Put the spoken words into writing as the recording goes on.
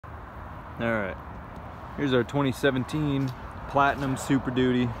Alright, here's our 2017 Platinum Super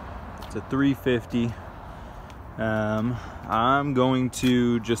Duty. It's a 350. I'm going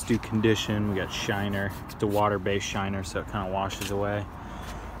to just do condition. We got shiner. It's a water-based shiner, so it kind of washes away.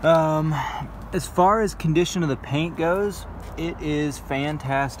 As far as condition of the paint goes, it is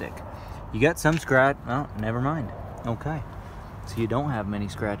fantastic. You got some scratch. Oh, never mind. Okay, so you don't have many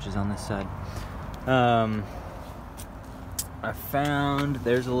scratches on this side. I found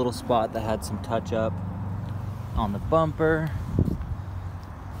there's a little spot that had some touch up on the bumper.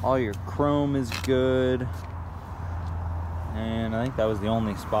 All your chrome is good. And I think that was the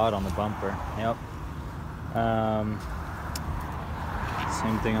only spot on the bumper. Yep.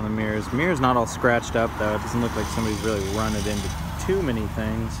 Same thing on the mirrors. Mirror's not all scratched up though. It doesn't look like somebody's really run it into too many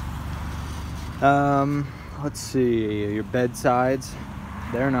things. Let's see, your bed sides,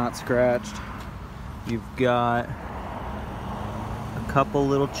 they're not scratched. You've got a couple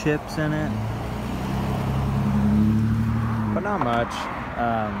little chips in it, but not much.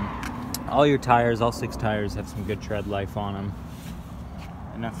 All your tires, all 6 tires, have some good tread life on them.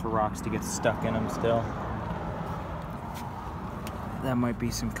 Enough for rocks to get stuck in them still. That might be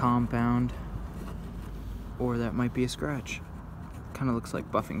some compound, or that might be a scratch. Kind of looks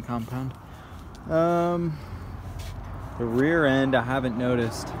like buffing compound. The rear end, I haven't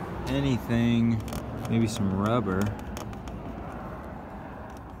noticed anything. Maybe some rubber.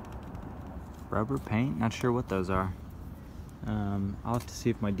 Rubber paint? Not sure what those are. I'll have to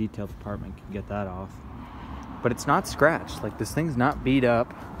see if my detail department can get that off. But it's not scratched. Like, this thing's not beat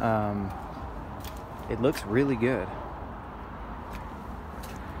up. It looks really good.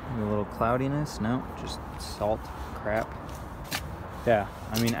 A little cloudiness? No, just salt crap. Yeah,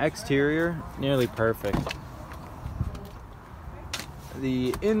 I mean, exterior, nearly perfect.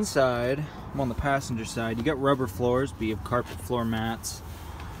 The inside, I'm on the passenger side, you got rubber floors, but you have carpet floor mats.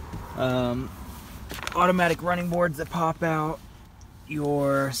 Automatic running boards that pop out.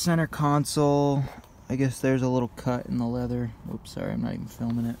 Your center console, I guess there's a little cut in the leather. Oops, sorry, I'm not even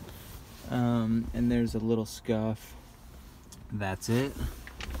filming it. And there's a little scuff. That's it.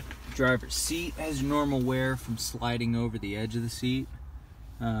 Driver's seat has normal wear from sliding over the edge of the seat.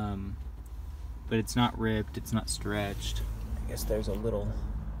 But it's not ripped, it's not stretched. I guess there's a little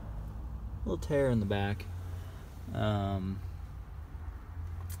tear in the back. More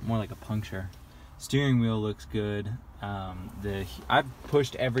like a puncture. Steering wheel looks good. I've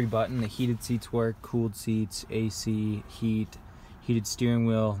pushed every button. The heated seats work, cooled seats, AC, heat. Heated steering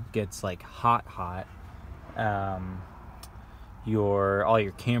wheel gets like hot. All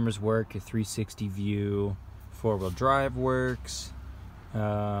your cameras work, your 360 view, 4-wheel drive works.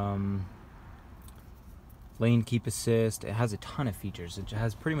 Lane keep assist. It has a ton of features. It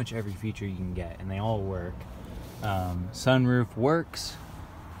has pretty much every feature you can get, and they all work. Sunroof works.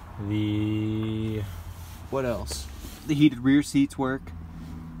 What else? The heated rear seats work.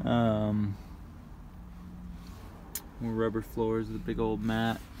 More rubber floors with a big old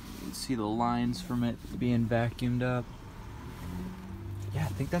mat. You can see the lines from it being vacuumed up. Yeah, I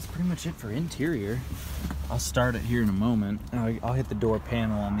think that's pretty much it for interior. I'll start it here in a moment. I'll hit the door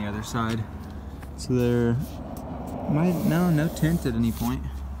panel on the other side. So there no tint at any point.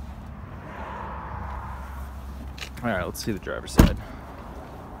 All right, let's see the driver's side.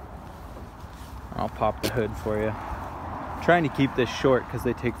 I'll pop the hood for you. I'm trying to keep this short because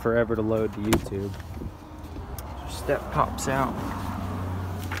they take forever to load to YouTube. Step pops out.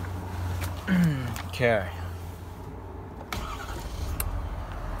 Okay.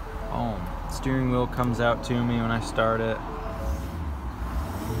 Steering wheel comes out to me when I start it.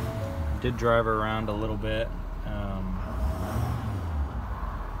 Did drive her around a little bit.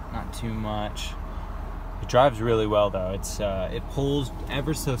 Not too much. It drives really well though. It pulls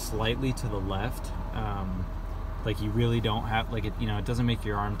ever so slightly to the left. Like you really don't have, like, it doesn't make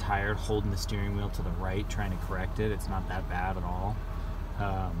your arm tired holding the steering wheel to the right trying to correct it. It's not that bad at all.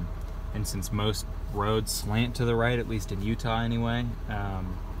 And since most roads slant to the right, at least in Utah anyway,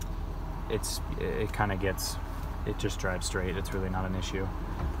 it just drives straight. It's really not an issue.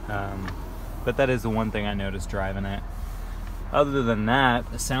 But that is the one thing I noticed driving it. Other than that,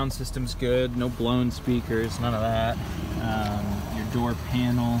 the sound system's good. No blown speakers, none of that. Your door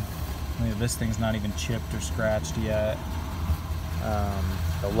panel, this thing's not even chipped or scratched yet.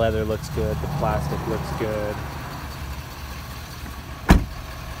 The leather looks good. The plastic looks good.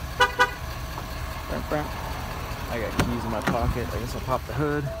 I got keys in my pocket. I guess I'll pop the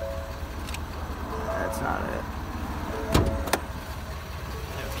hood. That's not it.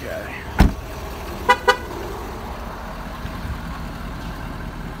 Okay.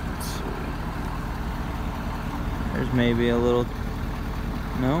 Let's see. There's maybe a little,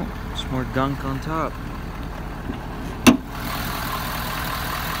 no, it's More gunk on top.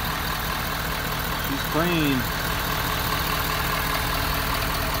 She's clean.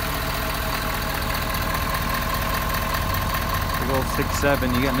 Big old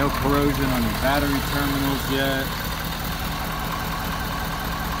 6.7. You got no corrosion on your battery terminals yet.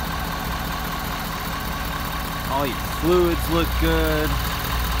 All your fluids look good.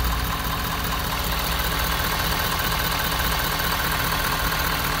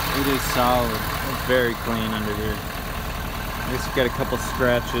 It is solid. It's very clean under here. I guess you got a couple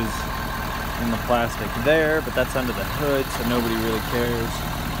scratches in the plastic there, but that's under the hood, so nobody really cares.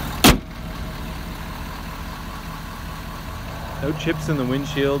 No chips in the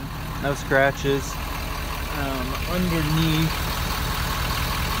windshield, no scratches. Underneath,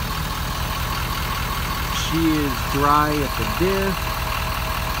 she is dry at the diff.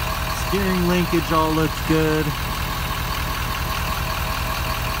 Steering linkage all looks good.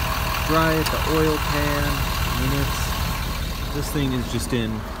 Dry at the oil pan. I mean, this thing is just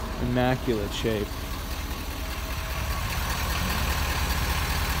in immaculate shape.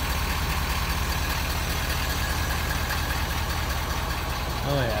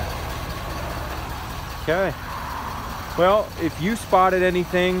 Oh yeah. Okay. Well, if you spotted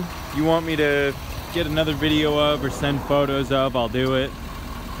anything you want me to get another video of or send photos of, I'll do it.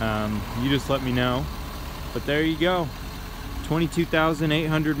 You just let me know. But there you go.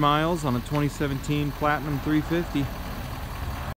 22,800 miles on a 2017 Platinum 350.